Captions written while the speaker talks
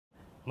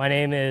My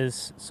name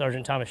is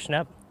Sergeant Thomas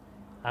Schnepp.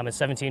 I'm a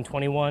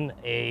 1721,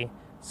 a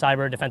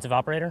cyber defensive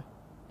operator,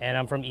 and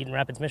I'm from Eaton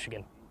Rapids,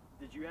 Michigan.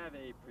 Did you have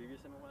a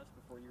previous MOS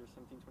before you were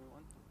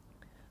 1721?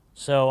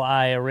 So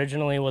I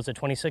originally was a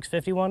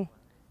 2651,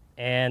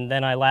 and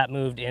then I lap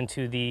moved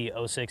into the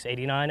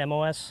 0689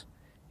 MOS,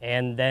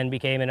 and then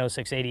became an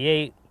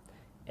 0688,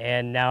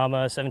 and now I'm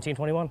a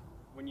 1721.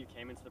 When you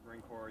came into the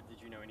Marine Corps,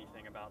 did you know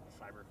anything about the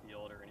cyber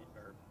field or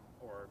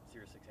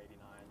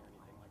 0689 or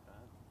anything like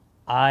that?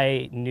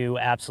 I knew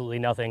absolutely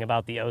nothing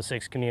about the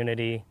 06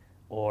 community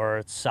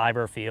or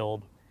cyber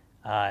field.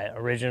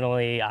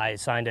 Originally, I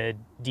signed a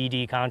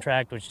DD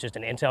contract, which is just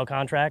an intel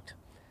contract.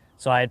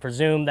 So I had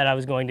presumed that I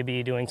was going to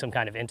be doing some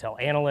kind of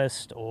intel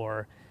analyst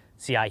or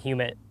CI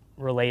HUMIT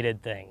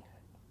related thing.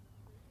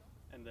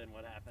 And then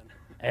what happened?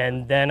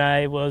 And then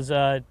I was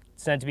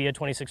sent to be a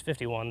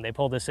 2651. They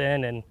pulled us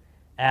in and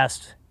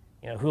asked,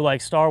 who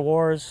likes Star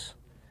Wars?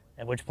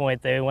 At which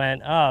point they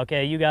went, oh,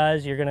 okay, you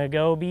guys, you're gonna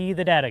go be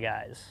the data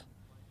guys.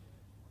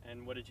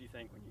 And what did you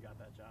think when you got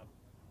that job?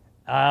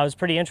 I was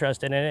pretty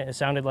interested in it. It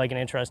sounded like an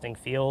interesting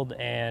field,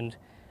 and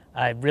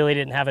I really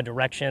didn't have a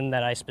direction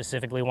that I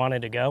specifically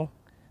wanted to go.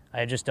 I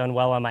had just done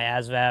well on my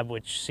ASVAB,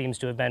 which seems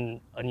to have been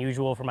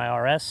unusual for my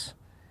RS.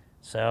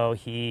 So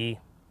he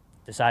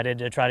decided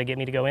to try to get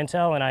me to go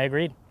Intel, and I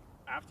agreed.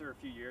 After a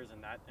few years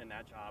in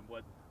that job,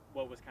 what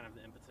was kind of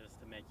the impetus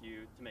to make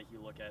you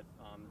look at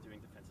doing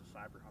defensive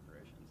cyber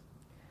operations?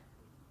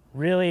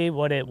 Really,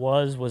 what it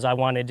was I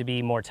wanted to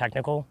be more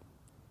technical.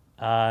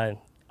 I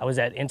was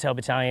at Intel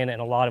Battalion,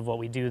 and a lot of what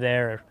we do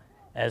there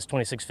as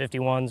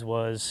 2651s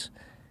was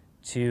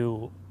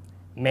to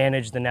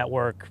manage the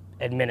network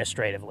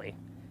administratively.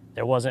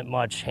 There wasn't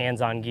much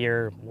hands-on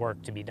gear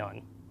work to be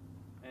done.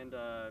 And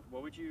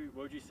what would you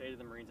say to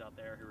the Marines out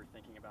there who are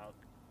thinking about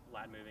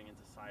lat moving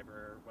into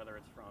cyber, whether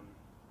it's from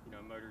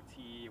Motor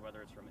T,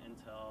 whether it's from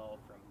Intel,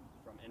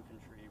 from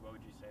infantry? What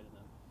would you say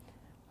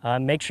to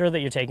them? Make sure that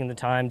you're taking the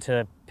time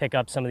to pick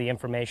up some of the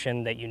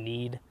information that you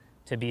need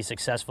to be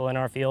successful in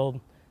our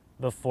field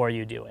before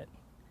you do it.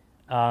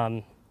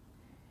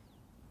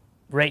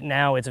 Right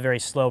now, it's a very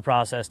slow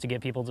process to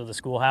get people to the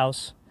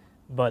schoolhouse,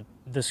 but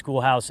the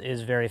schoolhouse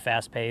is very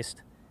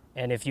fast-paced,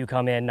 and if you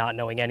come in not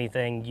knowing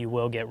anything, you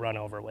will get run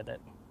over with it.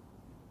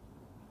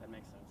 That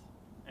makes sense.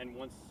 And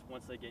once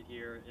they get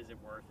here, is it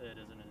worth it?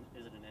 Is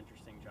it an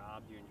interesting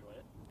job? Do you enjoy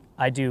it?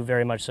 I do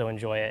very much so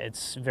enjoy it.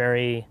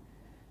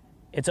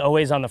 It's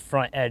always on the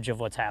front edge of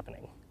what's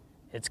happening.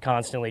 It's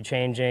constantly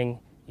changing.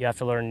 You have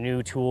to learn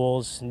new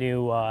tools,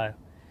 new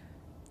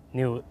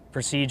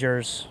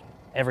procedures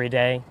every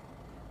day.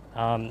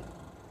 So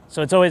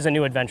it's always a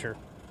new adventure,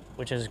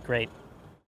 which is great.